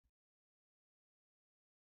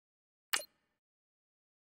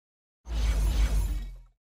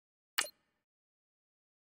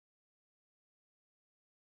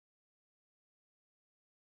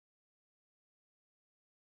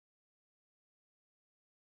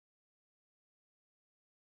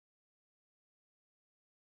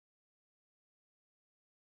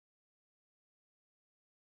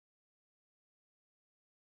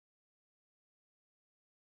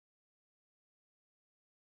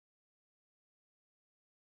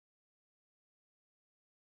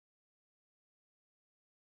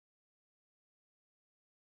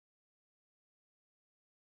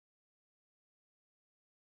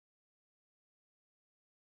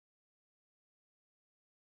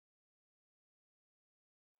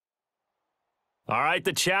All right,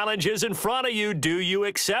 the challenge is in front of you. Do you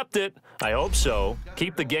accept it? I hope so.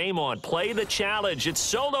 Keep the game on. Play the challenge. It's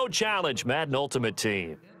Solo Challenge, Madden Ultimate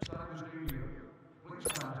Team.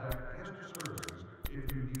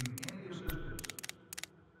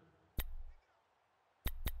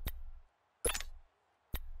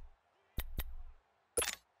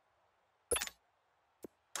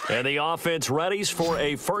 And the offense readies for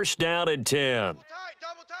a first down and 10. Double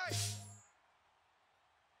tight.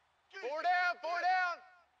 4 down.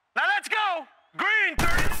 Now let's go. Green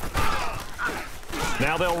 30.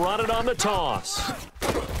 Now they'll run it on the toss.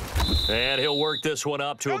 And he'll work this one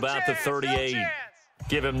up to about the 38.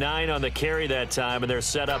 Give him 9 on the carry that time, and they're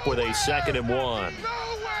set up with a 2nd and 1.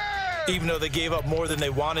 Even though they gave up more than they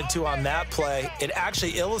wanted to on that play, it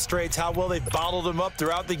actually illustrates how well they bottled him up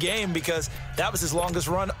throughout the game because that was his longest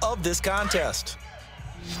run of this contest.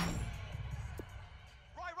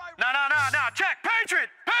 No. Check. Patriot.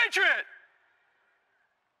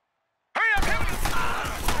 Hurry up.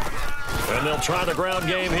 And they'll try the ground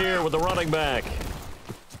game here with the running back.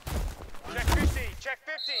 Check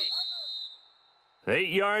 50. 8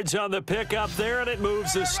 yards on the pickup there, and it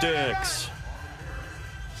moves the sticks.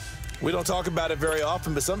 We don't talk about it very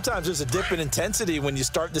often, but sometimes there's a dip in intensity when you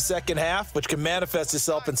start the second half, which can manifest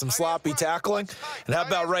itself in some sloppy tackling. And how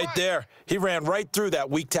about right there? He ran right through that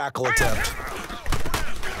weak tackle attempt.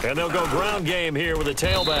 And they'll go ground game here with a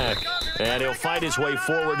tailback. And he'll fight his way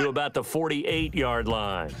forward to about the 48-yard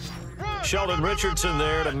line. Sheldon Richardson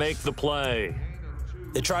there to make the play.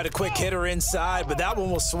 They tried a quick hitter inside, but that one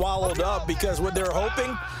was swallowed up because what they're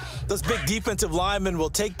hoping, those big defensive linemen will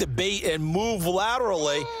take the bait and move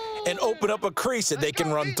laterally and open up a crease that they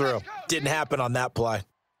can run through. Didn't happen on that play.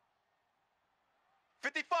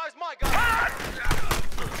 55's my guy.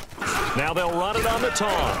 Now they'll run it on the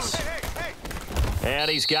toss.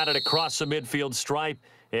 And he's got it across the midfield stripe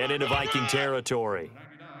and into Viking territory.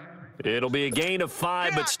 It'll be a gain of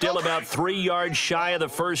 5, but still about 3 yards shy of the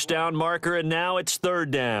first down marker, and now it's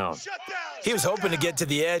 3rd down. He was hoping to get to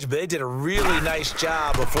the edge, but they did a really nice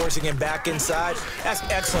job of forcing him back inside. That's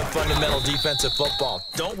excellent fundamental defensive football.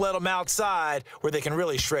 Don't let them outside where they can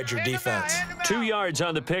really shred your defense. 2 yards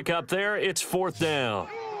on the pickup there. It's 4th down.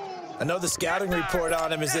 I know the scouting report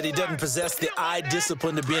on him is that he doesn't possess the eye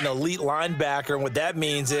discipline to be an elite linebacker, and what that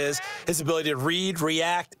means is his ability to read,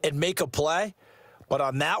 react, and make a play. But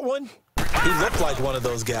on that one, he looked like one of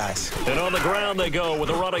those guys. And on the ground they go with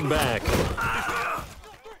a running back.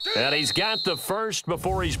 And he's got the first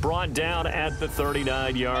before he's brought down at the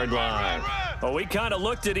 39-yard line. Well, we kind of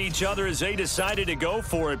looked at each other as they decided to go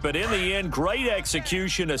for it, but in the end, great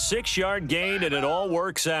execution, a 6-yard gain, and it all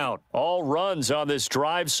works out. All runs on this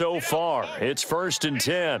drive so far. It's 1st and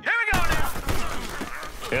 10. Here we go now.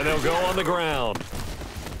 And they'll go on the ground.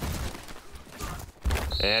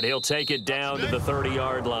 And he'll take it down to the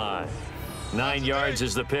 30-yard line. 9 yards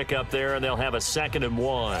is the pickup there, and they'll have a 2nd and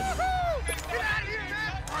 1.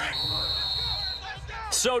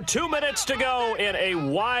 So 2 minutes to go in a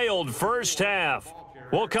wild first half.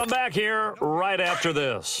 We'll come back here right after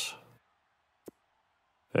this.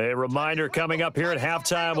 A reminder coming up here at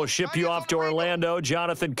halftime, we'll ship you off to Orlando.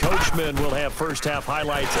 Jonathan Coachman will have first half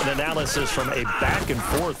highlights and analysis from a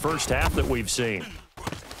back-and-forth first half that we've seen.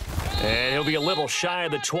 And he'll be a little shy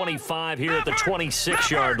of the 25 here at the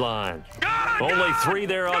 26-yard line. Only 3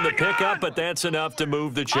 there on the pickup, but that's enough to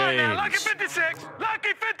move the chains. Lucky 56. Lucky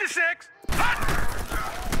 56.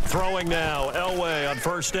 Throwing now, Elway on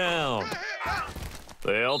first down.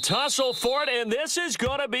 They'll tussle for it, and this is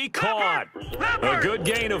going to be caught. A good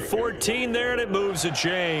gain of 14 there, and it moves the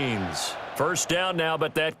chains. First down now,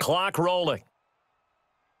 but that clock rolling.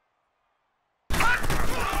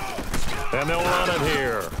 And they'll run it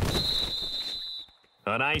here.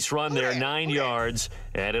 A nice run there, 9 yards,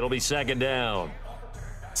 and it'll be 2nd down.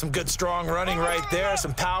 Some good, strong running right there.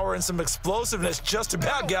 Some power and some explosiveness just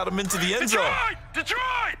about got him into the end zone. Detroit!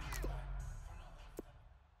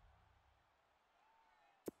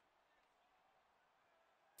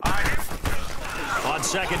 On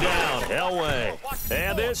 2nd down, Elway.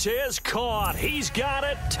 And this is caught. He's got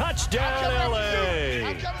it. Touchdown,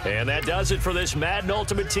 LA. And that does it for this Madden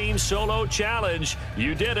Ultimate Team Solo Challenge.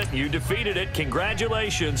 You did it. You defeated it.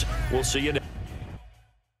 Congratulations. We'll see you next time.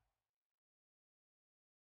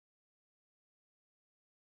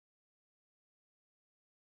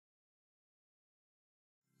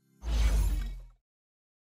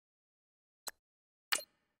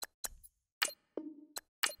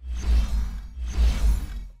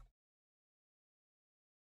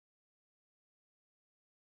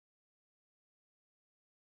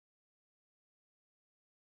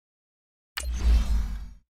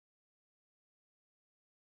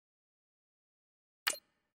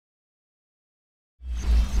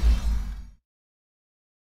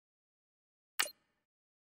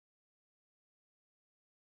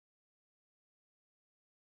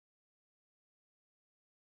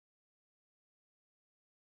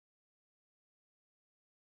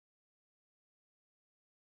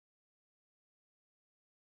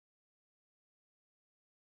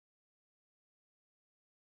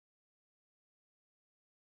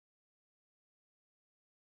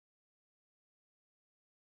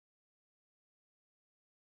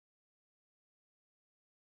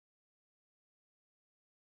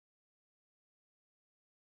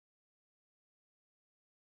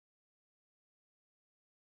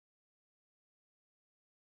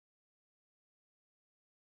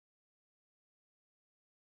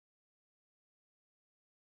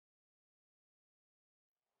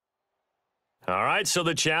 All right, so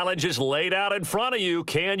the challenge is laid out in front of you.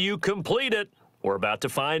 Can you complete it? We're about to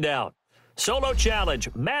find out. Solo challenge,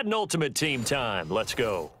 Madden Ultimate Team time. Let's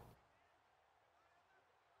go.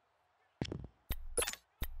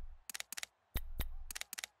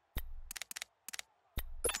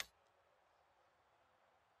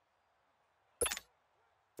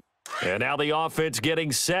 And now the offense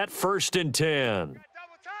getting set, 1st and 10. Double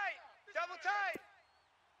tight.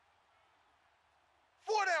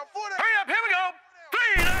 4 down. Hurry up, here we go.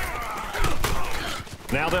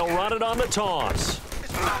 3. Now they'll run it on the toss.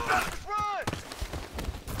 Run.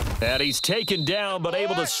 And he's taken down, but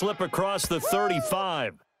able to slip across the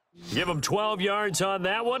 35. Give him 12 yards on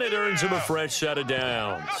that one. It earns him a fresh set of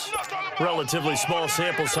downs. Relatively small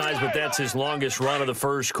sample size, but that's his longest run of the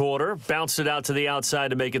first quarter. Bounced it out to the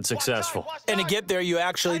outside to make it successful. And to get there, you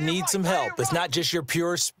actually need some help. It's not just your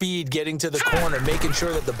pure speed getting to the corner, making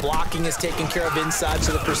sure that the blocking is taken care of inside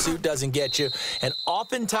so the pursuit doesn't get you. And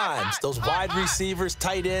oftentimes, those wide receivers,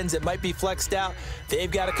 tight ends that might be flexed out,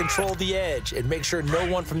 they've got to control the edge and make sure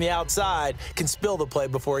no one from the outside can spill the play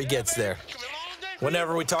before he gets there.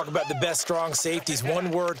 Whenever we talk about the best strong safeties,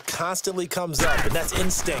 one word constantly comes up, and that's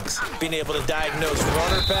instincts. Being able to diagnose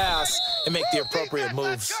run or pass and make the appropriate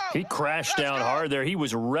moves. He crashed down hard there. He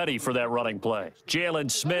was ready for that running play.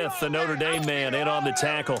 Jalen Smith, the Notre Dame man, in on the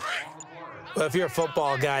tackle. Well, if you're a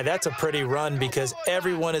football guy, that's a pretty run because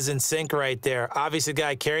everyone is in sync right there. Obviously, the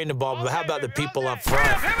guy carrying the ball, but how about the people up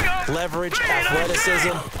front? Leverage,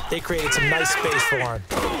 athleticism, they created some nice space for him.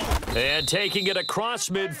 And taking it across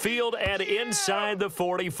midfield and inside the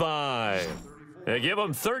 45. They give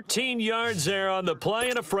him 13 yards there on the play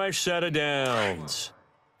and a fresh set of downs.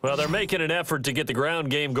 Well, they're making an effort to get the ground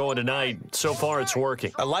game going tonight. So far, it's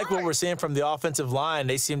working. I like what we're seeing from the offensive line.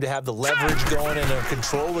 They seem to have the leverage going and they're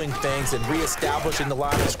controlling things and reestablishing the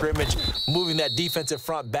line of scrimmage, moving that defensive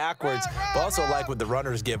front backwards, but also like what the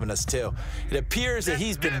runner's giving us, too. It appears that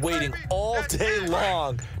he's been waiting all day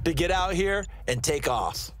long to get out here and take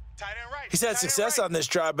off. He's had success on this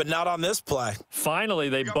drive, but not on this play. Finally,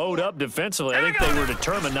 they bowed up defensively. I think they were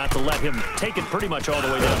determined not to let him take it pretty much all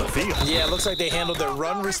the way down the field. Yeah, it looks like they handled their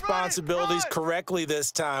run responsibilities correctly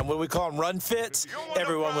this time. What we call them run fits,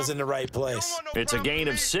 everyone was in the right place. It's a gain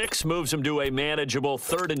of 6, moves him to a manageable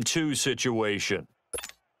 3rd and 2 situation.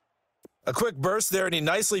 A quick burst there, and he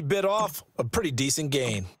nicely bit off a pretty decent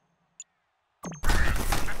gain.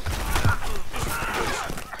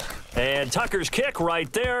 And Tucker's kick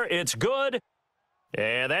right there. It's good.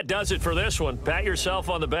 And that does it for this one. Pat yourself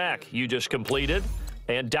on the back. You just completed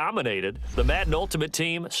and dominated the Madden Ultimate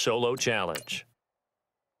Team Solo Challenge.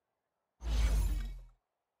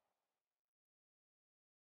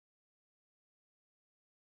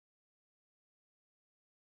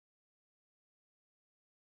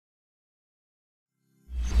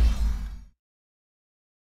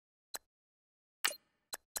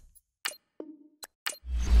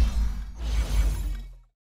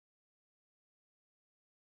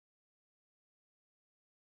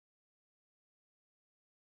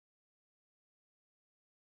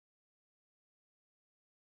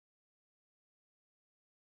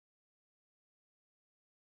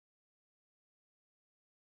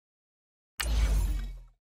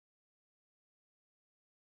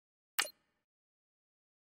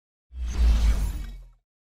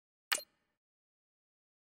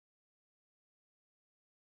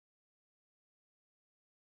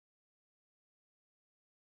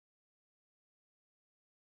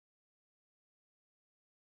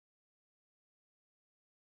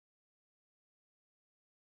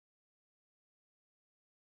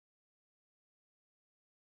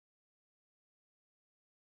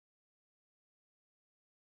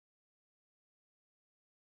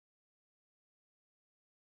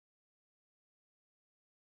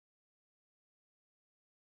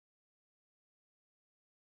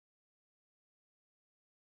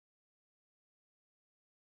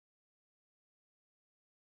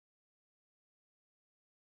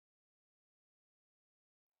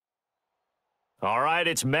 All right,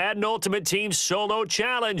 it's Madden Ultimate Team Solo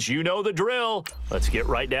Challenge. You know the drill. Let's get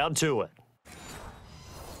right down to it.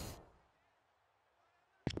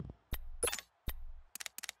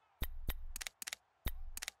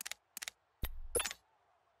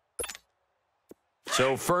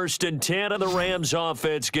 So 1st and 10, and the Rams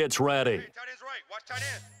offense gets ready. Tight end's right. Watch tight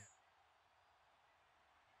end.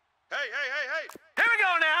 Hey. Here we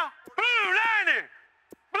go now. Blue 90.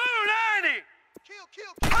 Blue 90.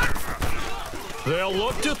 They'll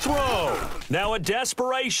look to throw. Now a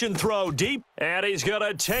desperation throw deep. And he's going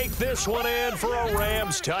to take this one in for a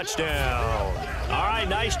Rams touchdown. All right,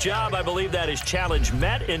 nice job. I believe that is challenge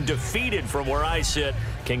met and defeated from where I sit.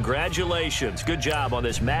 Congratulations. Good job on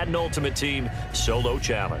this Madden Ultimate Team solo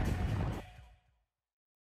challenge.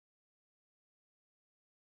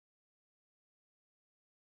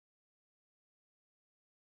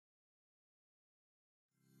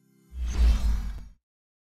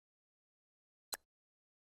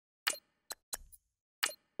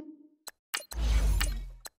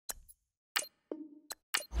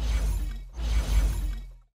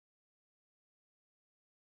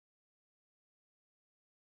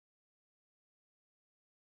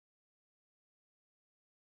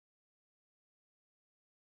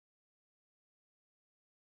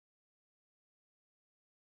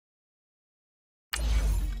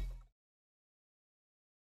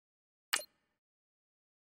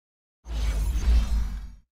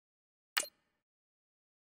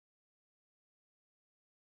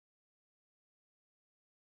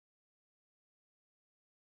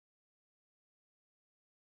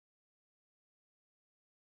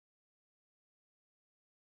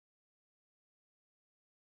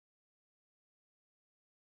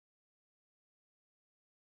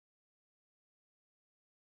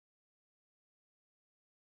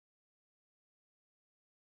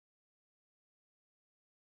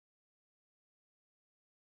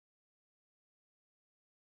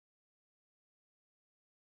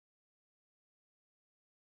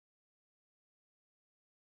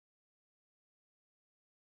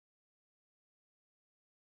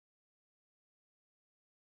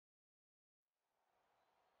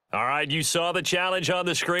 All right, you saw the challenge on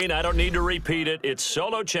the screen. I don't need to repeat it. It's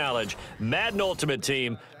solo challenge. Madden Ultimate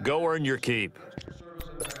Team, go earn your keep.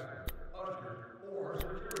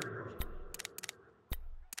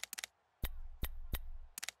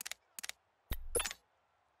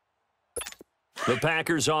 The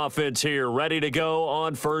Packers offense here, ready to go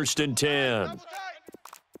on 1st and 10. Hey,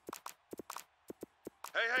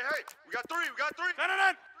 we got three.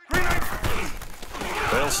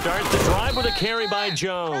 They'll start the drive with a carry by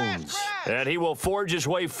Jones. And he will forge his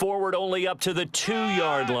way forward only up to the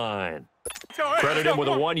 2-yard line. Credit him with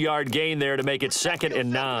a 1-yard gain there to make it 2nd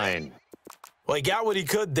and 9. Well, he got what he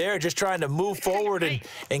could there, just trying to move forward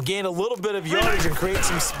and gain a little bit of yardage and create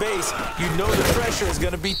some space. You know the pressure is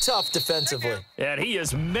going to be tough defensively. And he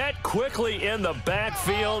is met quickly in the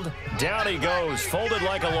backfield. Down he goes, folded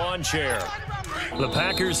like a lawn chair. The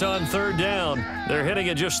Packers on 3rd down. They're hitting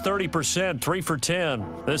at just 30%, 3 for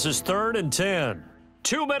 10. This is 3rd and 10.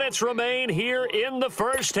 2 minutes remain here in the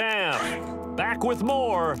first half. Back with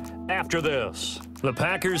more after this. The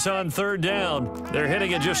Packers on 3rd down. They're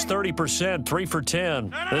hitting at just 30%, 3 for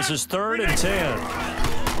 10. This is 3rd and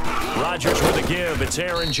 10. Rodgers with a give. It's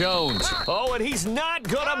Aaron Jones. Oh, and he's not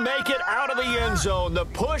going to make it out of the end zone. The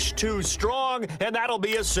push too strong, and that'll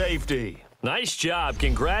be a safety. Nice job.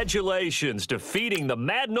 Congratulations defeating the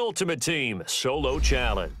Madden Ultimate Team solo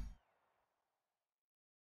challenge.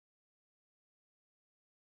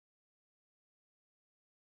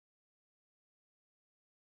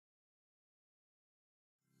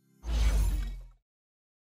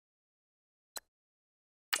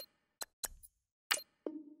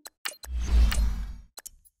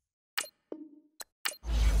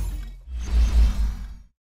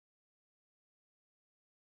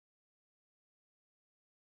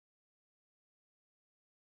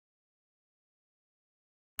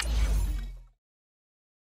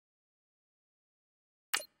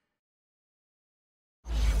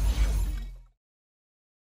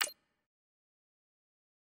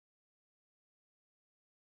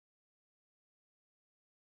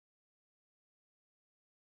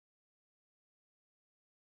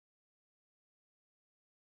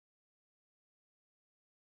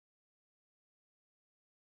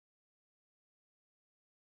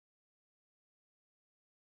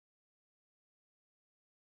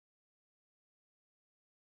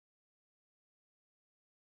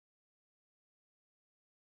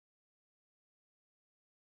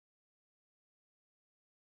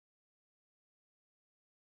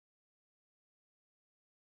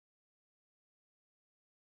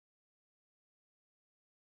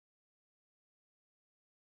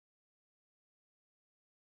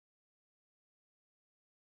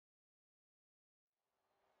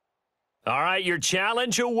 All right, your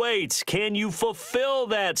challenge awaits. Can you fulfill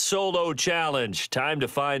that solo challenge? Time to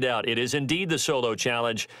find out. It is indeed the solo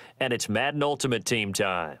challenge, and it's Madden Ultimate Team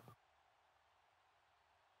time.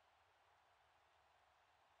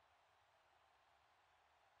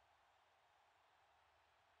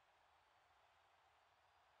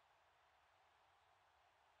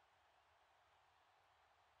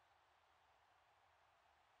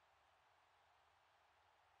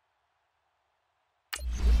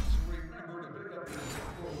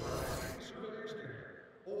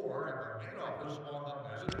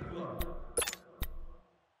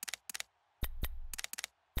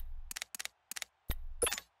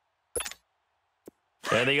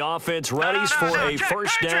 And the offense readies for a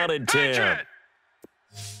first down and 10.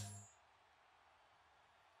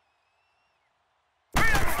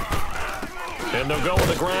 And they'll go with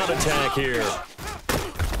the ground attack here.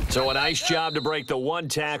 So a nice job to break the one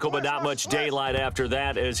tackle, but not much daylight after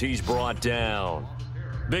that as he's brought down.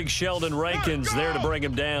 Big Sheldon Rankins there to bring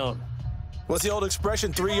him down. What's the old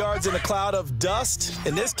expression, 3 yards in a cloud of dust?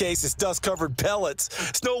 In this case, it's dust-covered pellets.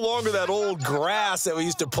 It's no longer that old grass that we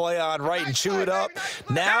used to play on, right, and chew it up.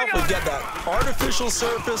 Now we've got that artificial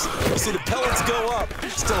surface. You see the pellets go up.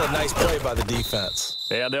 Still a nice play by the defense.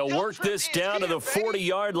 And they'll work this down to the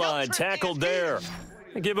 40-yard line, tackled there.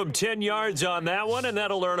 Give him 10 yards on that one, and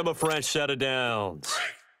that'll earn him a fresh set of downs.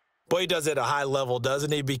 Boy, he does it at a high level,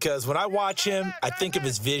 doesn't he? Because when I watch him, I think of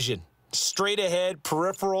his vision. Straight ahead,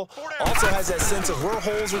 peripheral, also has that sense of where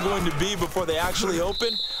holes are going to be before they actually open.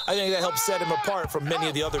 I think that helps set him apart from many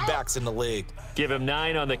of the other backs in the league. Give him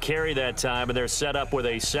 9 on the carry that time, and they're set up with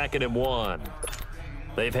a 2nd and 1.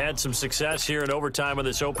 They've had some success here in overtime on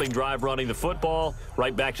this opening drive running the football.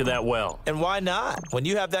 Right back to that well. And why not? When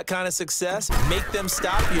you have that kind of success, make them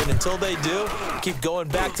stop you. And until they do, keep going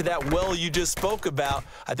back to that well you just spoke about.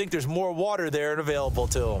 I think there's more water there and available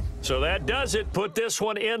to them. So that does it. Put this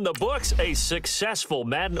one in the books. A successful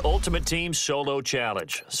Madden Ultimate Team Solo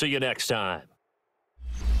Challenge. See you next time.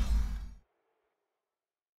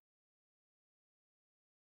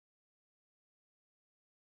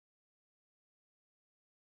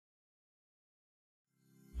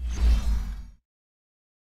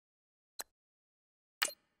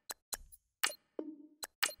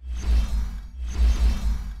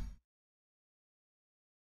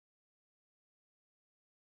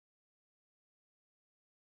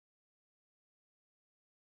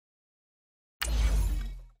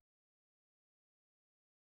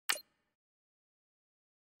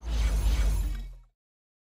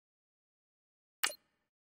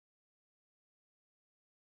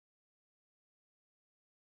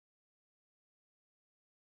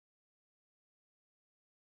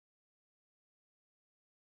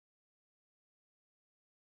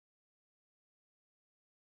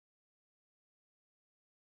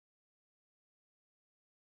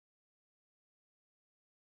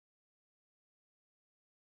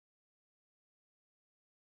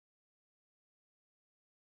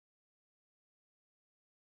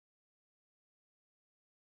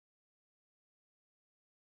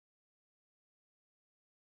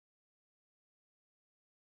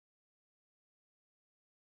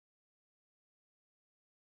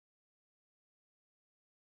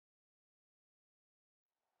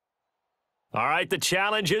 All right, the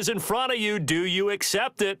challenge is in front of you. Do you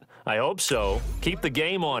accept it? I hope so. Keep the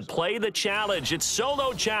game on. Play the challenge. It's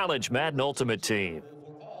Solo Challenge, Madden Ultimate Team.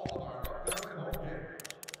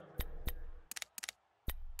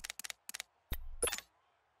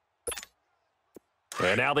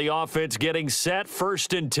 And now the offense getting set,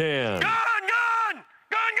 1st and 10. Gun!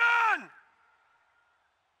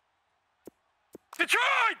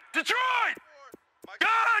 Detroit! Gun!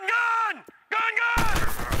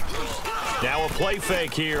 Now a play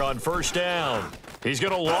fake here on 1st down. He's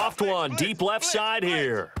going to loft one deep left side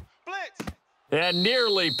here. And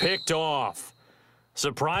nearly picked off.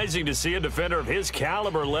 Surprising to see a defender of his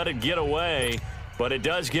caliber let it get away, but it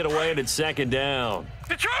does get away and it's 2nd down.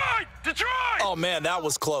 Detroit! Oh, man, that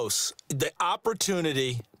was close. The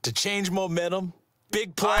opportunity to change momentum,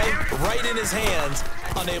 big play, right in his hands,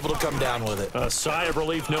 unable to come down with it. A sigh of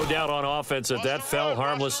relief, no doubt, on offense that fell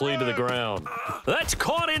harmlessly to the ground. That's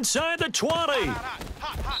caught inside the 20.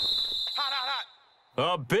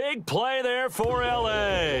 A big play there for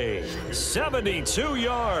L.A. 72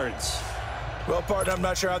 yards. Well, partner, I'm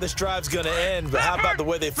not sure how this drive's going to end, but how about the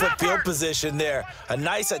way they flipped field position there? A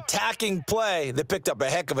nice attacking play. They picked up a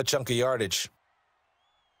heck of a chunk of yardage.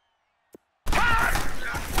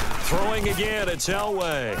 Throwing again, it's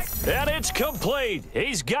Elway. And it's complete.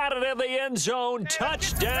 He's got it in the end zone.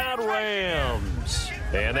 Touchdown, Rams.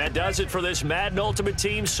 And that does it for this Madden Ultimate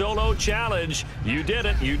Team Solo Challenge. You did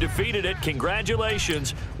it. You defeated it.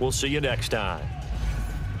 Congratulations. We'll see you next time.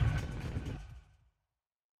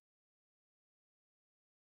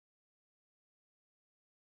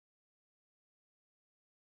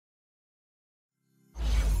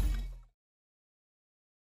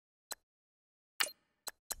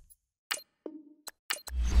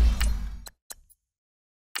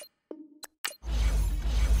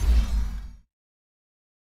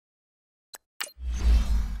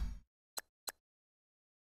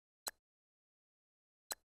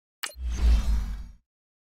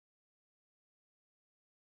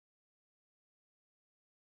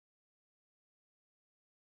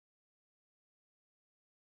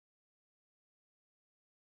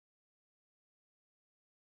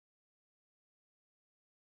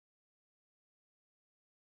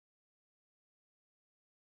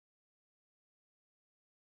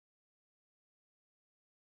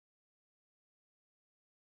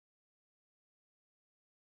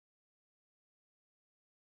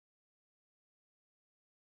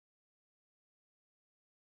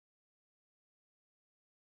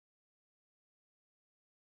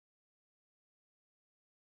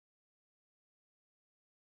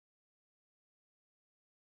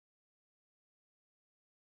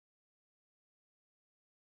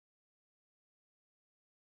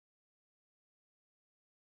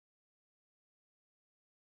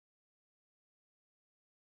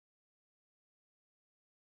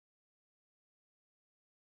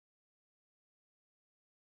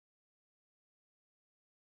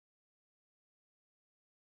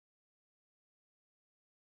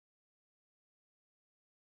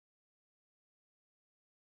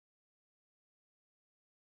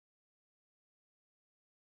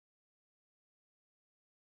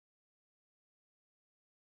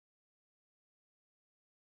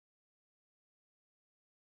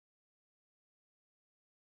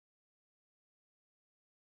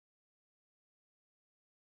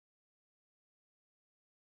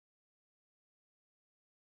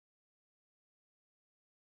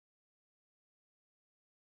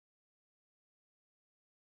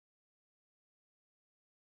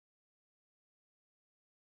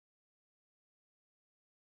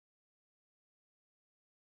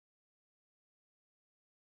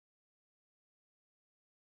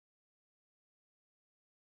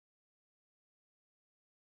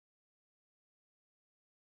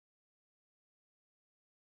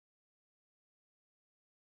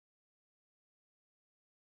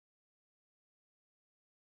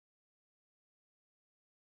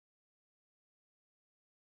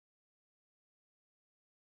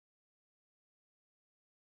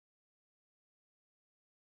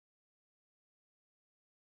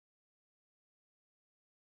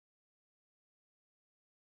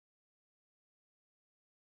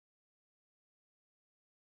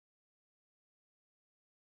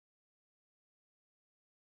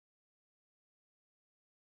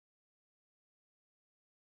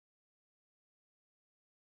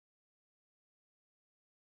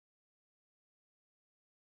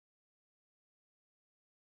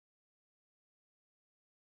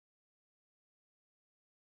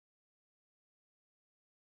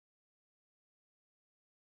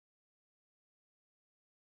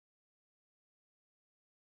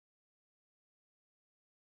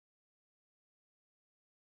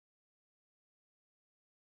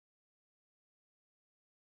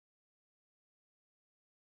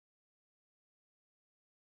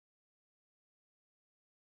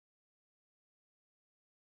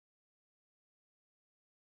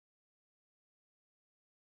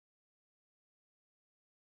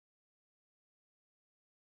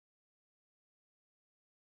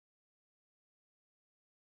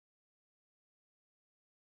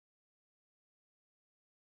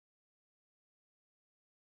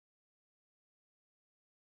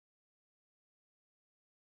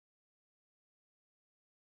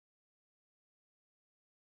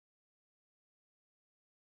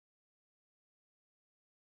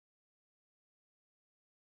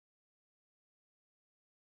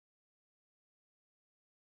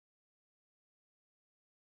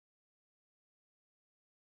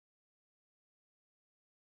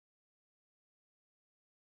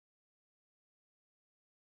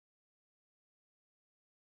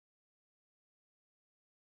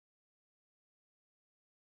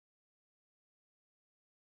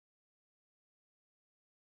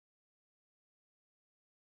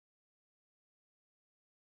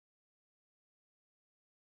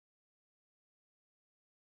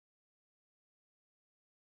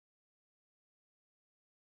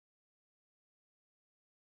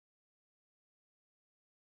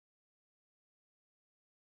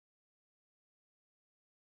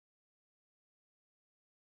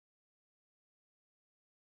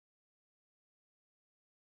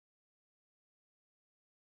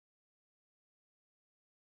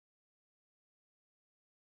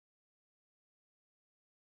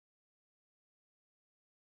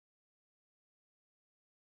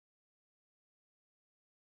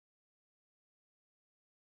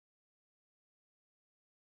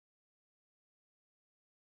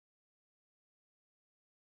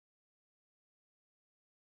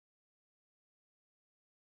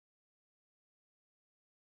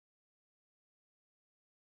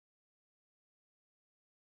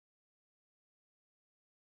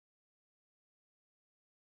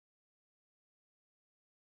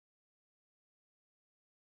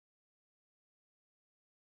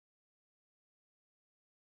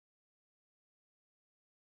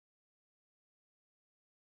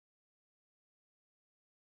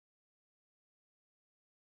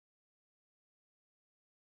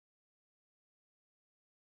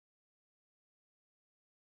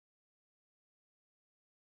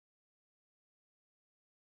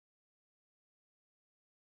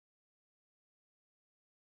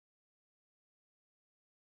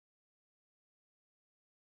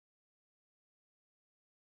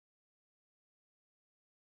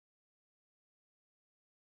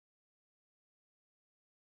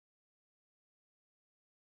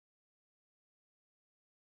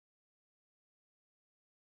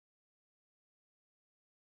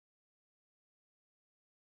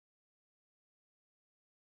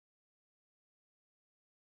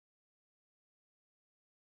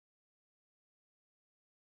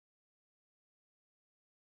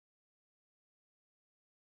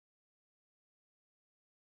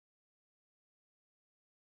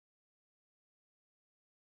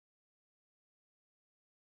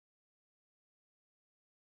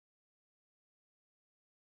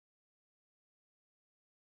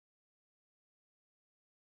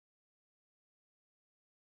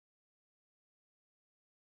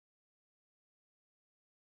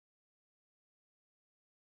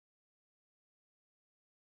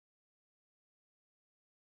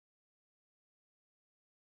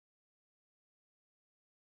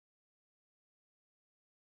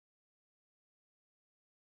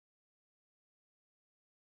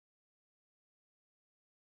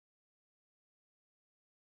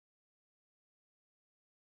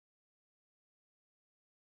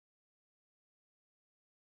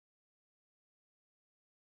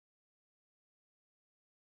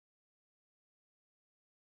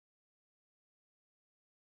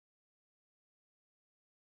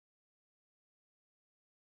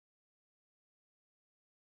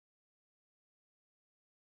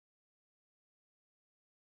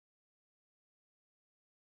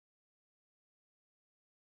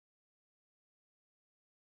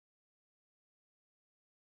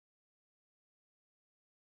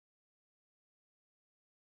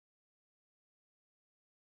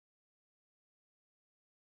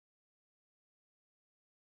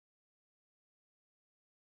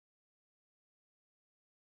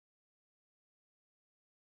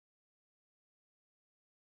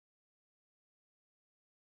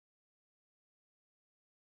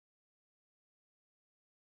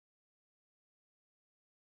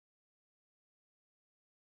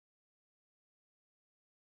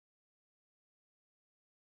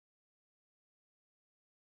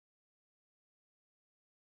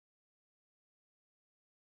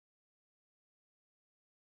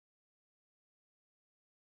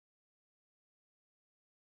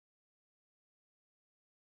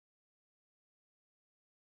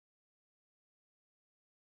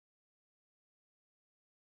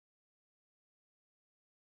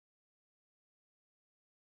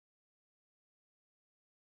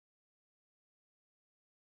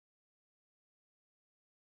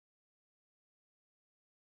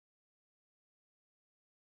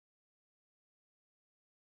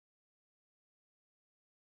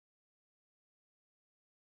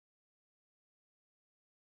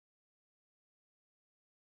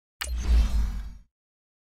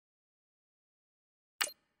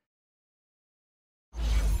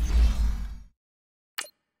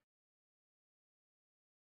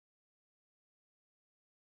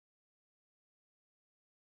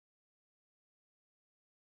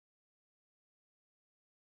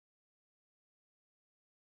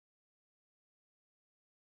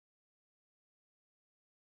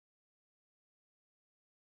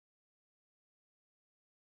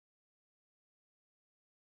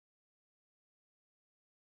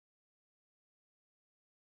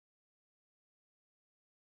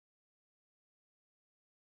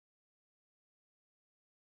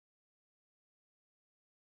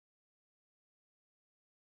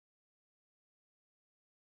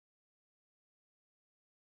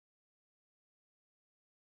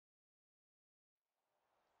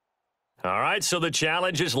 All right, so the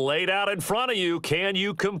challenge is laid out in front of you. Can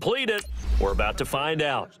you complete it? We're about to find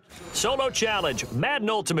out. Solo challenge, Madden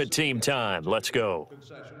Ultimate Team time. Let's go.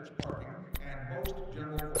 Concessions, parking, and most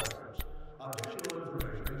general factors. Additional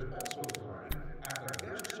information is also provided at the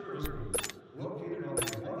guest service booth located on the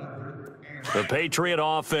 100 and The Patriot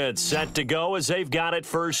offense set to go as they've got it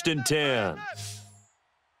 1st and 10.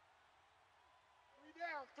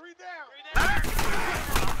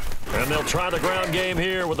 And they'll try the ground game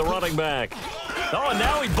here with the running back. Oh, and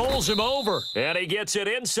now he bowls him over. And he gets it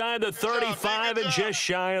inside the 35 and just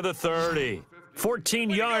shy of the 30. 14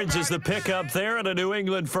 yards is the pickup there and a New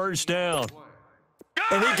England 1st down.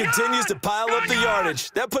 And he continues to pile up the yardage.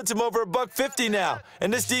 That puts him over $150 now.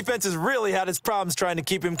 And this defense has really had its problems trying to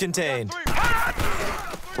keep him contained.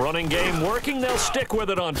 Running game working. They'll stick with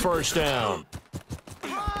it on 1st down.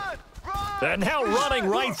 And now running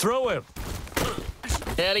right through him.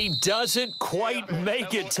 And he doesn't quite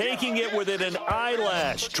make it, taking it within an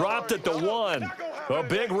eyelash. Dropped at the 1. A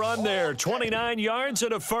big run there, 29 yards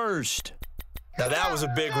and a 1st. Now that was a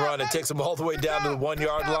big run. It takes them all the way down to the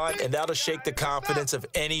 1-yard line, and that'll shake the confidence of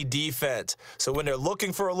any defense. So when they're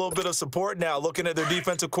looking for a little bit of support now, looking at their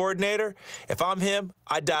defensive coordinator, if I'm him,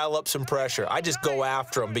 I dial up some pressure. I just go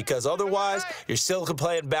after them because otherwise you're still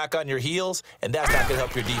playing back on your heels, and that's not going to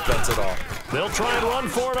help your defense at all. They'll try and run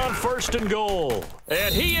for it on 1st and goal.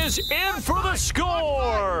 And he is in for the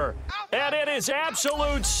score. And it is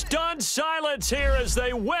absolute stunned silence here as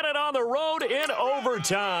they win it on the road in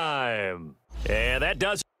overtime. And that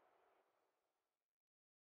does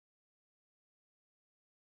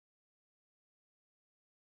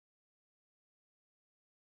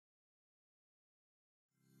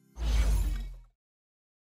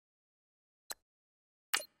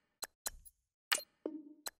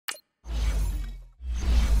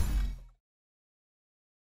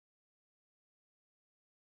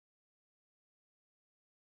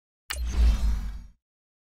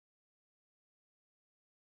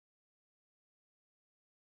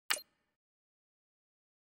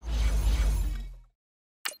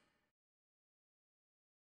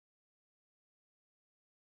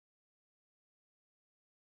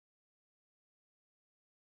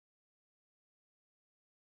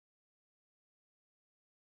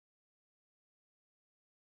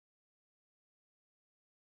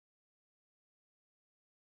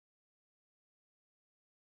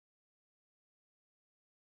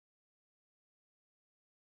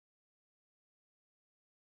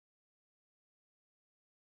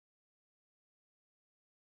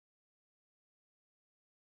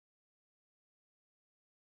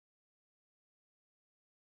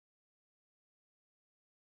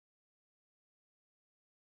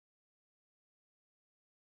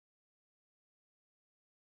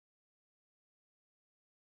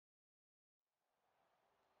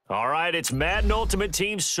all right, it's Madden Ultimate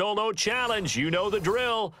Team Solo Challenge. You know the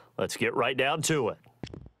drill. Let's get right down to it.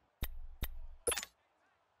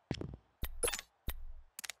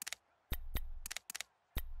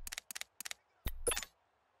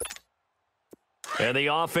 And the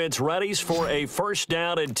offense readies for a 1st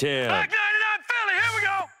down and 10. Back 99 Philly, here we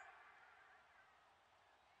go.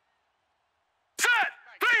 Set,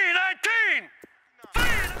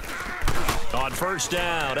 319. On 1st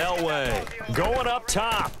down, Elway going up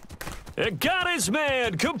top. It got his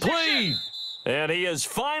man complete. And he is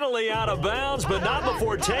finally out of bounds, but not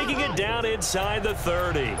before taking it down inside the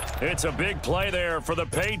 30. It's a big play there for the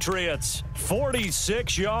Patriots.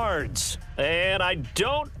 46 yards. And I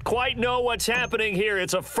don't quite know what's happening here.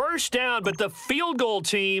 It's a 1st down, but the field goal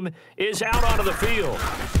team is out onto the field.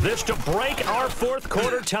 This to break our 4th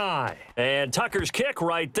quarter tie. And Tucker's kick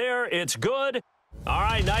right there. It's good. All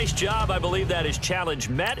right, nice job. I believe that is challenge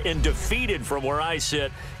met and defeated from where I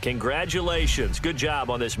sit. Congratulations. Good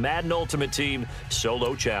job on this Madden Ultimate Team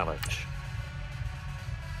Solo Challenge.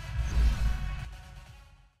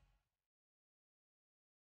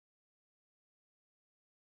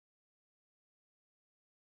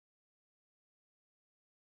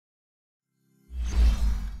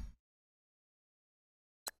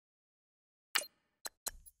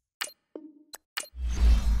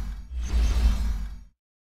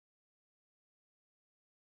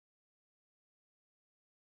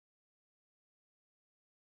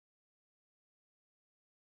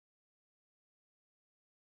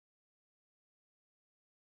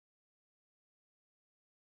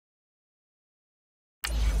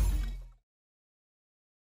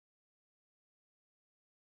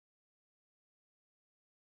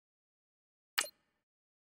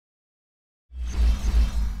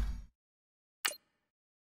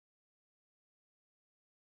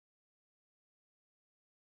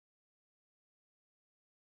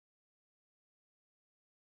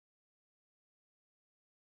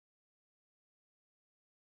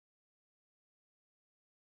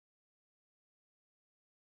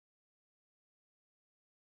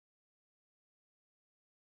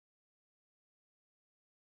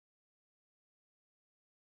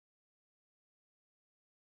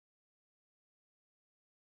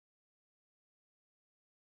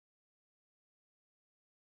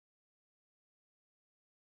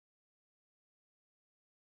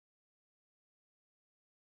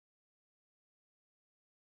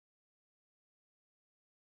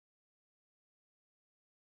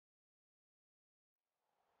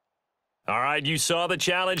 All right, you saw the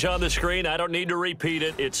challenge on the screen. I don't need to repeat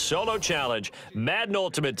it. It's solo challenge. Madden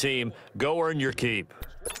Ultimate Team, go earn your keep.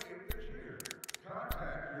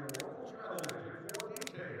 Contact your local travel agent for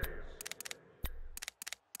details.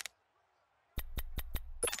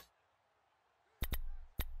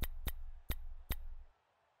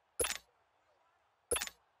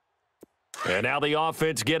 And now the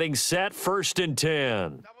offense getting set, 1st and 10.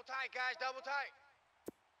 Double tight, guys, double tight.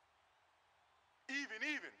 Even.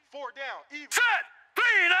 4 down, even. Set!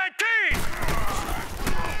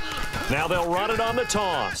 3-19! Now they'll run it on the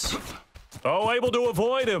toss. Oh, able to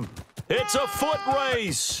avoid him. It's a foot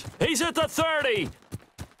race. He's at the 30.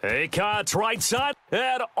 He cuts right side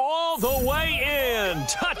and all the way in.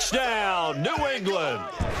 Touchdown, New England.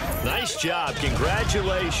 Nice job.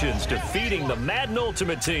 Congratulations, defeating the Madden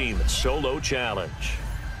Ultimate Team solo challenge.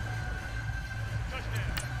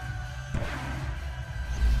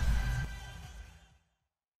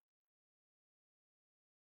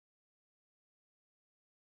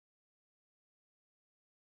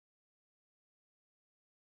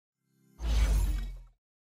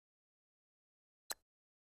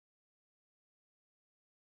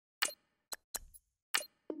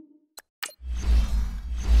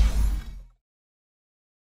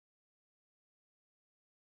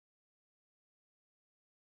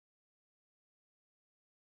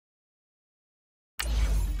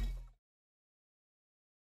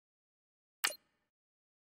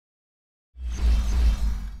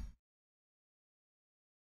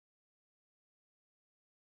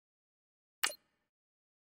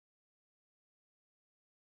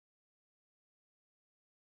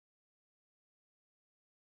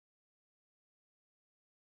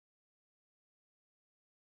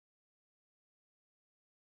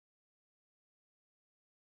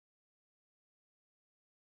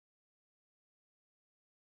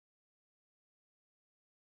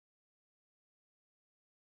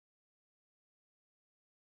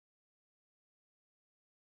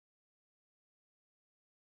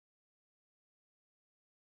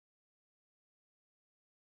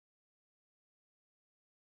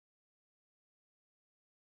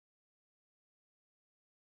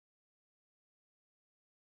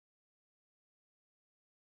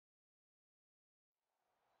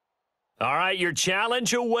 All right, your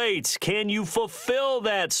challenge awaits. Can you fulfill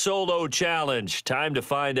that solo challenge? Time to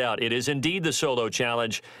find out. It is indeed the solo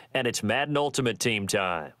challenge, and it's Madden Ultimate Team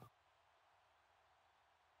time.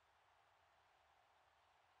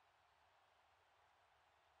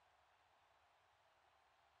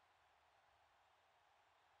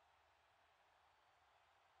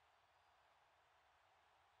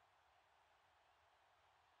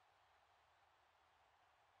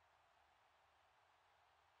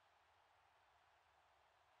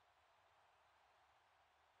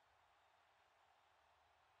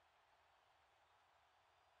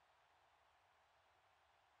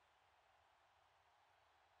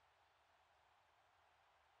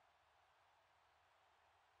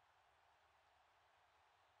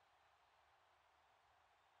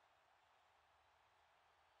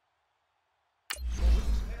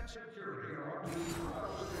 Security are on duty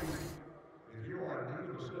throughout the station. If you are in need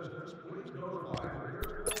of assistance, please notify the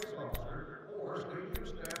nearest police officer or station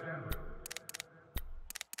staff member.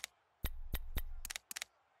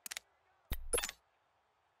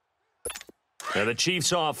 And the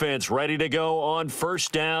Chiefs offense ready to go on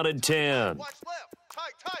 1st down and 10. Watch left.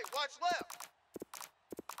 Tight, watch left.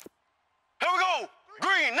 Here we go.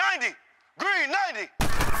 Green, 90. Green, 90.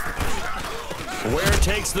 Ware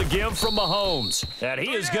takes the give from Mahomes, and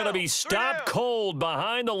he is going to be stopped cold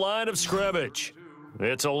behind the line of scrimmage.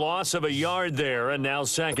 It's a loss of a yard there, and now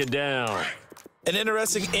 2nd down. An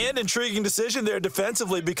interesting and intriguing decision there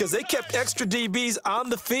defensively because they kept extra DBs on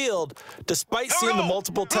the field despite seeing the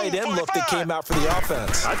multiple tight end look that came out for the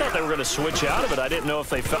offense. I thought they were going to switch out of it. I didn't know if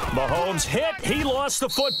they felt. Mahomes hit. He lost the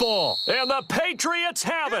football. And the Patriots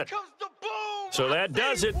have it. So that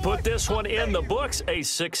does it. Put this one in the books. A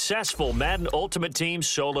successful Madden Ultimate Team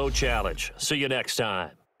solo challenge. See you next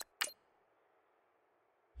time.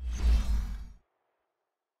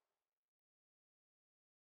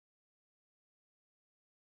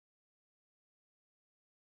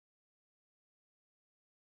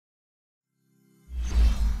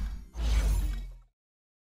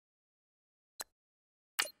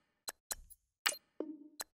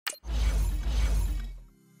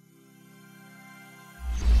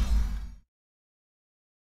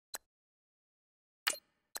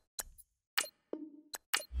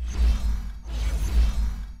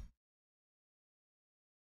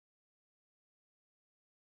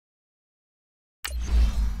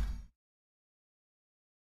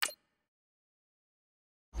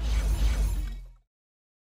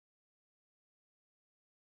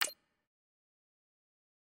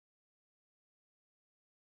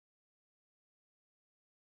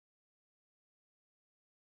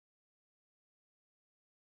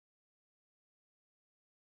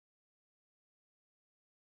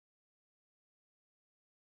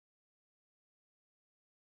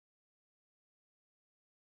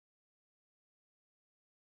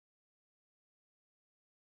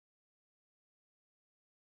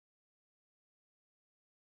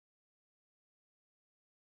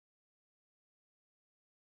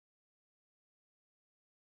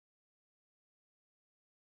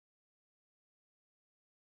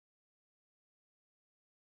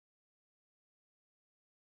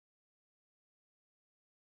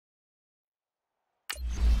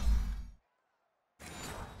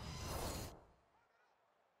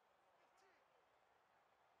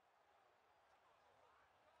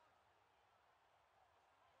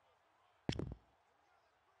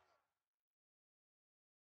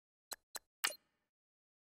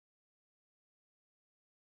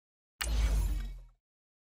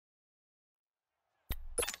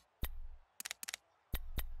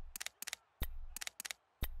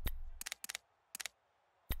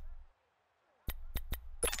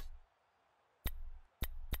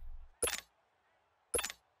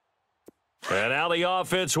 And now the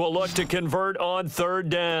offense will look to convert on third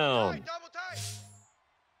down. Double tight.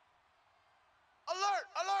 Alert,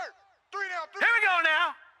 alert. 3 down, 3. Here we go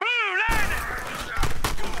now. Blue landing.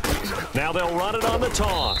 Now they'll run it on the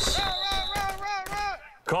toss. Run.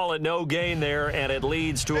 Call it no gain there, and it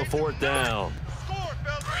leads to a fourth down. Score,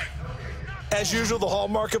 fellas. As usual, the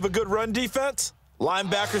hallmark of a good run defense,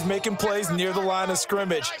 linebackers making plays near the line of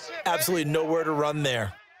scrimmage. Absolutely nowhere to run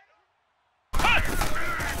there.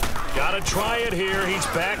 Got to try it here. He's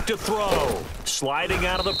back to throw. Sliding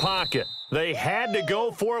out of the pocket. They had to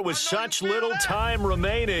go for it with such little time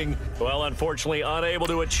remaining. Well, unfortunately, unable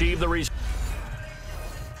to achieve the result.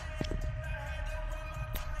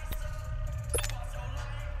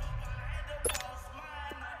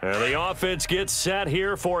 And the offense gets set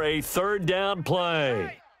here for a third down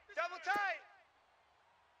play. Double tight.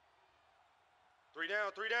 3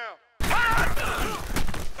 down.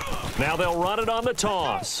 Now they'll run it on the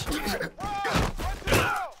toss.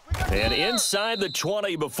 And inside the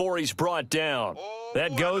 20 before he's brought down.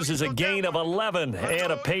 That goes as a gain of 11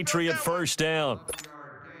 and a Patriot first down.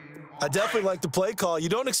 I definitely like the play call. You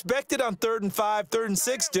don't expect it on 3rd and 5, 3rd and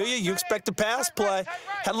 6, do you? You expect a pass play.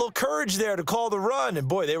 Had a little courage there to call the run, and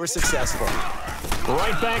boy, they were successful.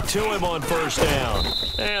 Right back to him on first down.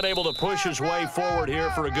 And able to push his way forward here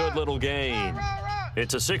for a good little gain.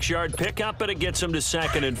 It's a 6-yard pickup, and it gets him to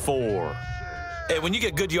 2nd and 4. Hey, when you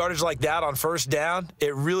get good yardage like that on first down,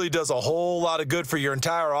 it really does a whole lot of good for your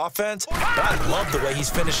entire offense. But I love the way he's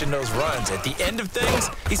finishing those runs. At the end of things,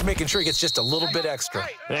 he's making sure he gets just a little bit extra.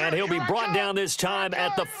 And he'll be brought down this time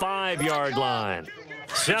at the 5-yard line.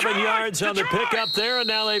 7 yards on the pickup there, and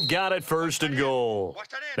now they've got it 1st and goal.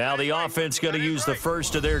 Now the offense going to use the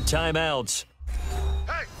first of their timeouts.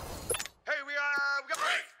 Hey, we got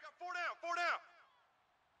 4 down, 4 down.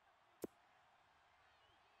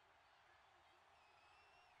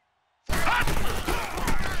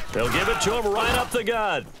 They'll give it to him right up the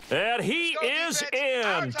gut. And he is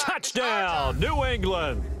in. Touchdown, New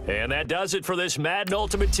England. And that does it for this Madden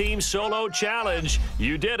Ultimate Team Solo Challenge.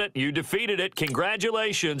 You did it. You defeated it.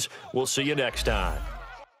 Congratulations. We'll see you next time.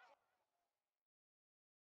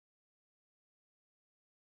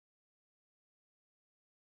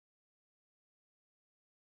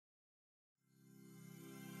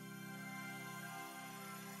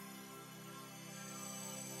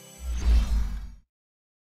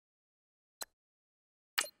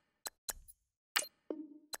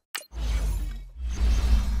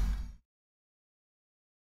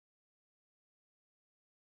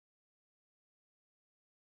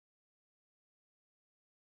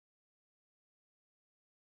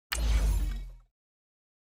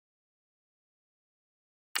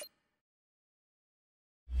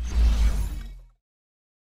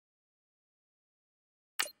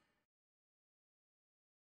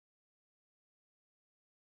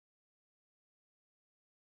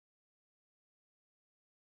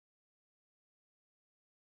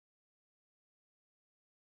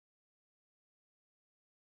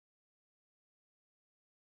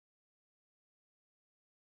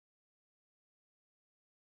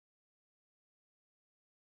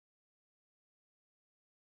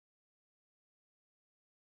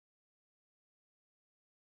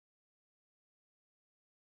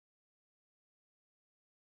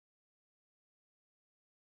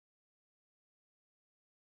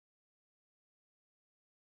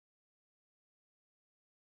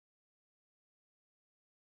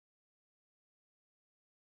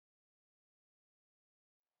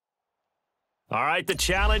 All right, the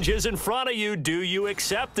challenge is in front of you. Do you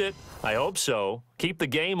accept it? I hope so. Keep the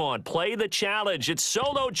game on. Play the challenge. It's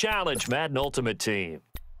Solo Challenge, Madden Ultimate Team.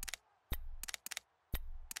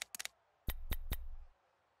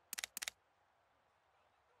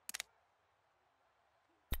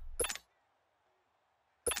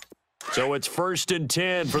 So it's 1st and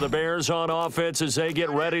 10 for the Bears on offense as they get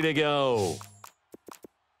ready to go.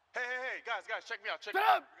 Hey, guys, check me out. Check me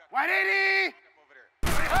out. 180.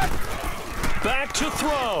 Back to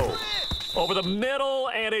throw. Over the middle,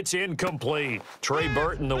 and it's incomplete. Trey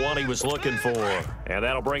Burton, the one he was looking for. And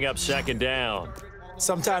that'll bring up 2nd down.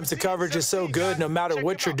 Sometimes the coverage is so good, no matter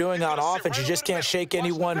what you're doing on offense, you just can't shake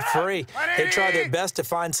anyone free. They try their best to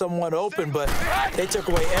find someone open, but they took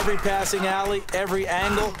away every passing alley, every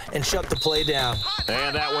angle, and shut the play down.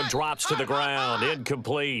 And that one drops to the ground.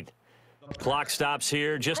 Incomplete. Clock stops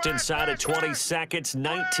here just inside of 20 seconds,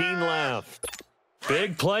 19 left.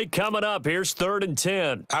 Big play coming up. Here's 3rd and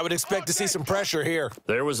 10. I would expect to see some pressure here.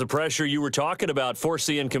 There was the pressure you were talking about, force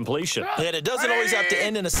the incompletion. And it doesn't always have to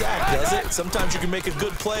end in a sack, does it? Sometimes you can make a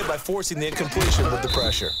good play by forcing the incompletion with the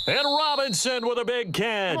pressure. And Robinson with a big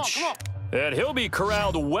catch. And he'll be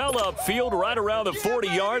corralled well upfield right around the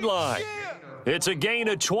 40-yard line. It's a gain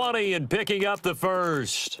of 20 and picking up the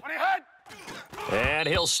first. And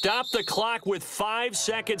he'll stop the clock with 5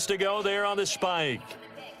 seconds to go there on the spike.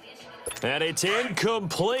 And it's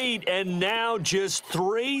incomplete, and now just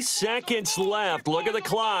 3 seconds left. Look at the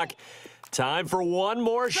clock. Time for one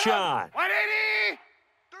more shot. 180.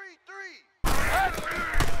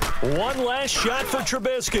 One last shot for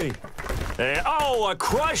Trubisky. And, oh, a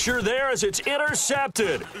crusher there as it's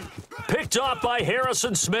intercepted. Picked off by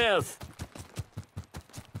Harrison Smith.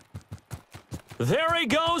 There he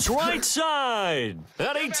goes right side.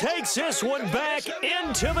 And he takes this one back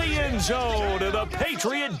into the end zone. And the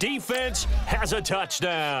Patriot defense has a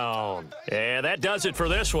touchdown. And that does it for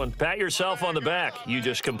this one. Pat yourself on the back. You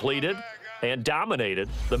just completed and dominated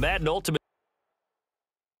the Madden Ultimate.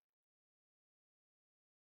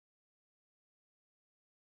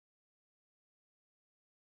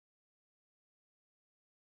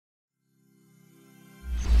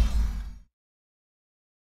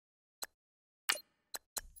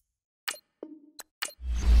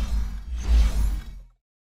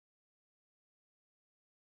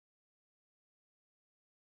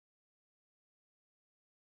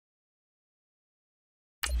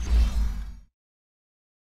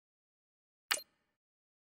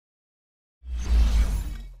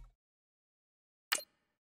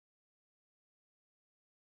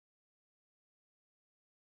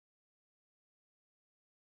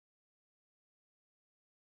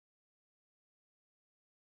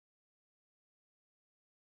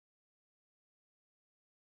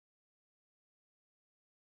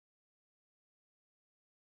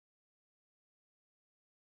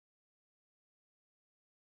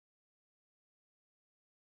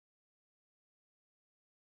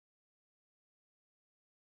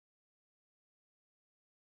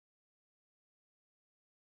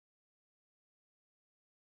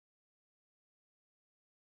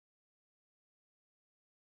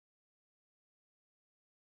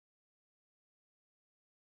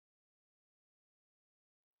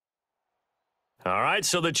 All right,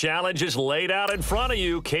 so the challenge is laid out in front of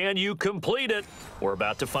you. Can you complete it? We're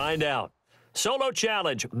about to find out. Solo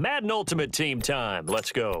challenge, Madden Ultimate Team time.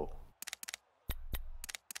 Let's go.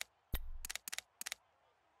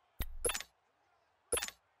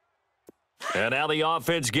 And now the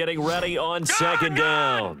offense getting ready on second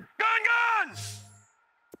down. Gun!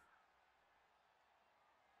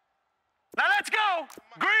 Now let's go.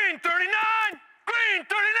 Green 39. Green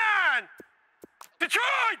 39. Detroit.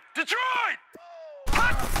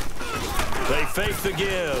 They fake the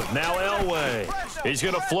give. Now Elway. He's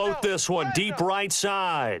going to float this one deep right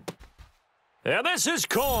side. And this is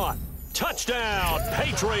caught. Touchdown,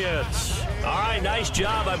 Patriots. All right, nice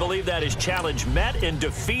job. I believe that is challenge met and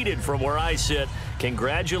defeated from where I sit.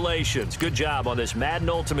 Congratulations. Good job on this Madden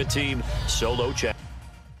Ultimate Team solo challenge.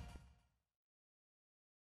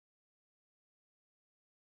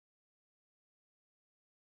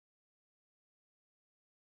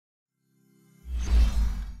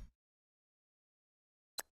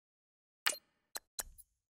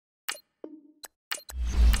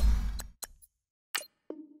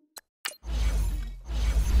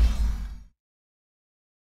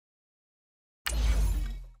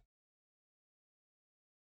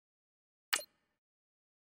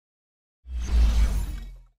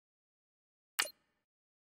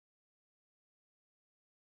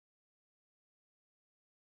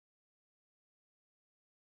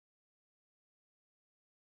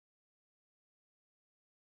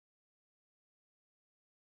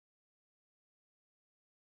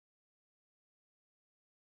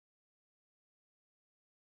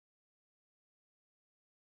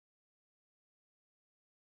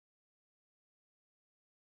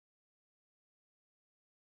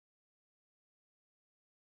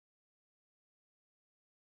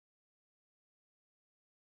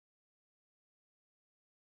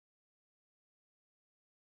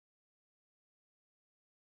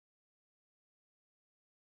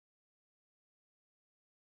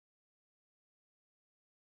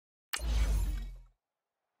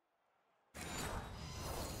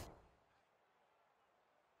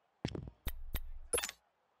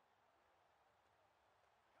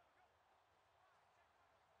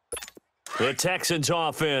 The Texans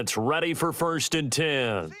offense ready for 1st and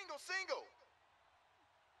 10. Single.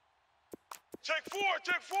 Check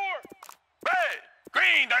four. Red.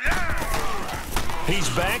 Green. He's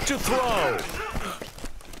back to throw.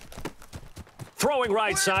 Throwing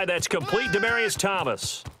right side, that's complete. Demaryius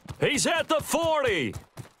Thomas. He's at the 40,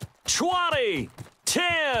 20,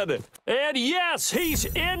 10. And yes, he's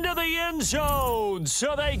into the end zone.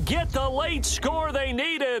 So they get the late score they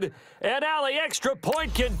needed. And now the extra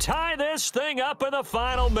point can tie this thing up in the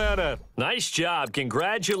final minute. Nice job.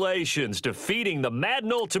 Congratulations defeating the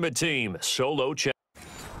Madden Ultimate Team solo challenge.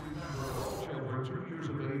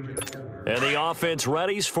 And the offense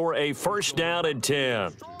readies for a first down and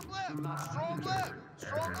 10. Strong left.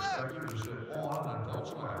 Strong left.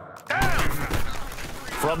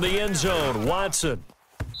 From the end zone, Watson.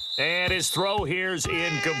 And his throw here's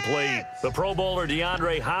incomplete. The Pro Bowler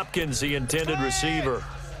DeAndre Hopkins, the intended receiver.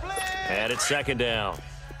 And it's second down.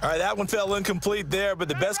 All right, that one fell incomplete there, but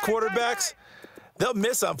the best quarterbacks, they'll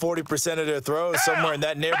miss on 40% of their throws somewhere in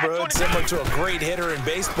that neighborhood, similar to a great hitter in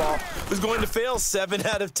baseball who's going to fail 7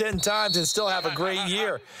 out of 10 times and still have a great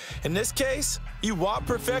year. In this case, you want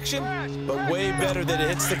perfection, but way better that it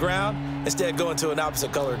hits the ground instead of going to an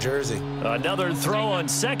opposite color jersey. Another throw on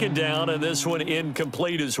second down, and this one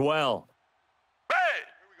incomplete as well.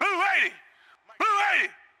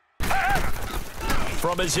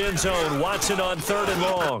 From his end zone, Watson on third and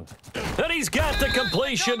long. And he's got the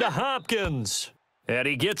completion to Hopkins. And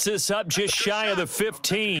he gets this up just shy of the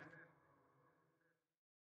 15.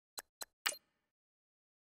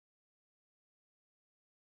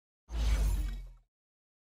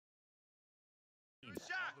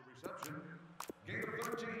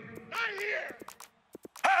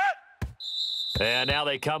 And now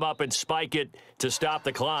they come up and spike it to stop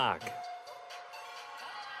the clock.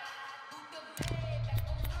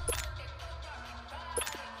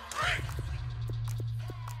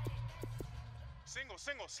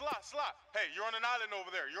 Single, slot. Hey, you're on an island over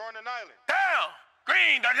there. You're on an island. Down!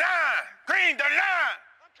 Green, the line!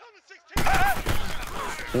 I'm coming,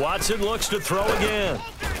 16. Watson looks to throw again.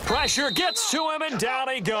 Pressure gets to him, and down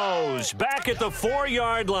he goes. Back at the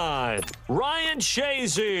 4-yard line. Ryan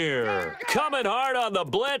Shazier coming hard on the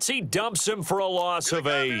blitz. He dumps him for a loss of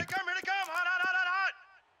 8. Here they come.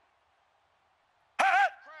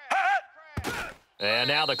 Hot. And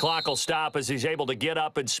now the clock will stop as he's able to get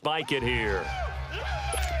up and spike it here.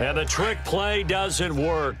 And the trick play doesn't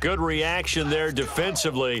work. Good reaction there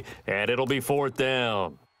defensively, and it'll be fourth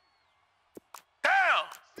down.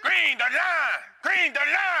 Green, the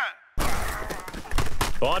line!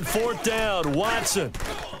 On fourth down, Watson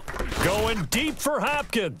going deep for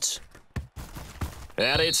Hopkins.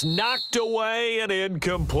 And it's knocked away and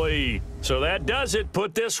incomplete. So that does it.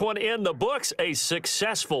 Put this one in the books. A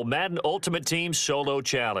successful Madden Ultimate Team solo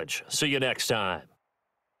challenge. See you next time.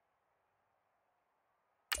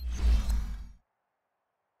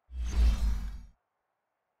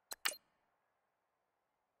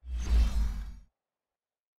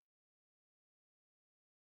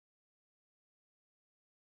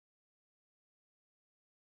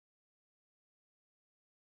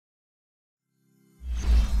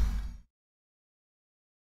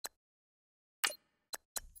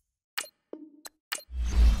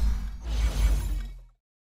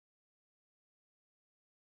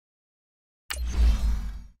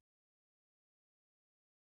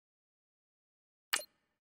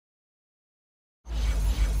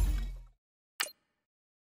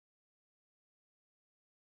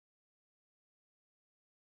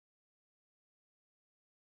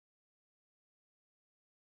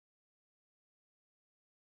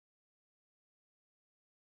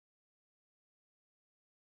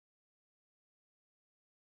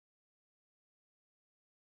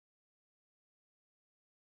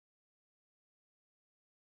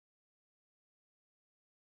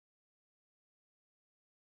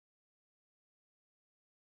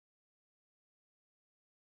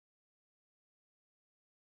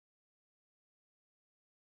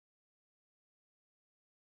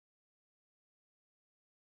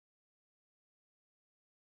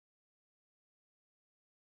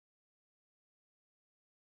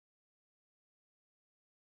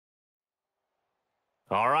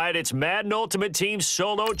 All right, it's Madden Ultimate Team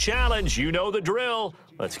Solo Challenge. You know the drill.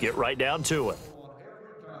 Let's get right down to it.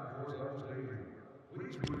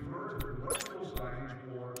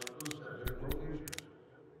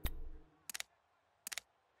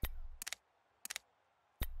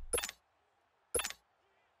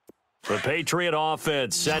 The Patriot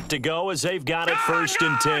offense set to go as they've got it first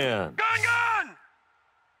and 10. Gun!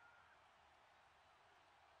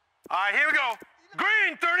 All right, here we go.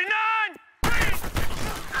 Green, 39!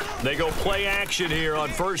 They go play action here on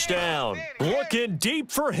first down. Looking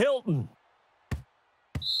deep for Hilton.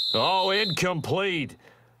 Oh, incomplete.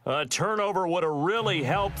 A turnover would have really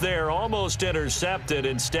helped there. Almost intercepted.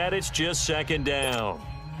 Instead, it's just second down.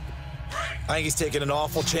 I think he's taking an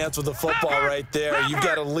awful chance with the football right there. You've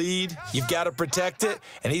got to lead, you've got to protect it,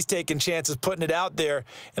 and he's taking chances putting it out there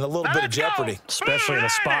in a little bit of jeopardy. Especially in a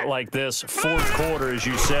spot like this, fourth quarter, as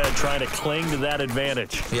you said, trying to cling to that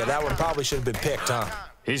advantage. Yeah, that one probably should have been picked, huh?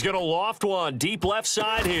 He's going to loft one deep left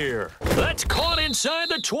side here. That's caught inside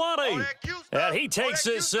the 20. And he takes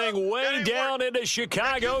this thing way down into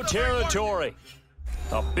Chicago territory.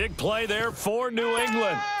 A big play there for New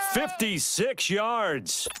England. 56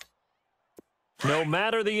 yards. No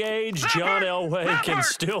matter the age, John Elway can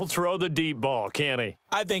still throw the deep ball, can't he?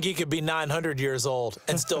 I think he could be 900 years old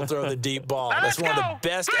and still throw the deep ball. That's one of the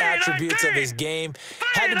best attributes of his game.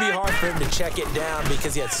 Had to be hard for him to check it down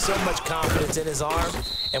because he had so much confidence in his arm.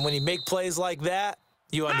 And when you make plays like that,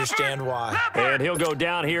 you understand why. And he'll go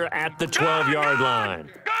down here at the 12-yard line.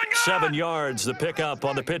 7 yards, the pickup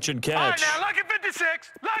on the pitch and catch. All right, now, lucky 56.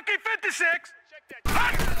 Lucky 56.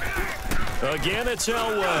 Again, it's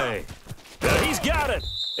Elway. And he's got it.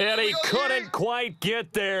 And he couldn't quite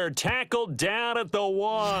get there. Tackled down at the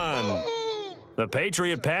 1. The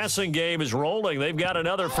Patriot passing game is rolling. They've got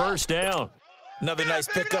another first down. Another nice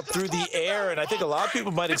pickup through the air, and I think a lot of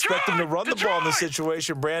people might expect him to run the ball in this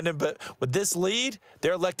situation, Brandon, but with this lead,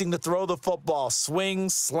 they're electing to throw the football.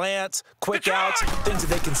 Swings, slants, quick outs, things that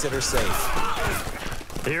they consider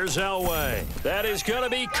safe. Here's Elway. That is going to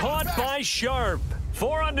be caught by Sharp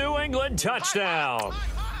for a New England touchdown.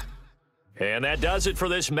 And that does it for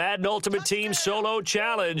this Madden Ultimate Team Solo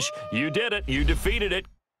Challenge. You did it. You defeated it.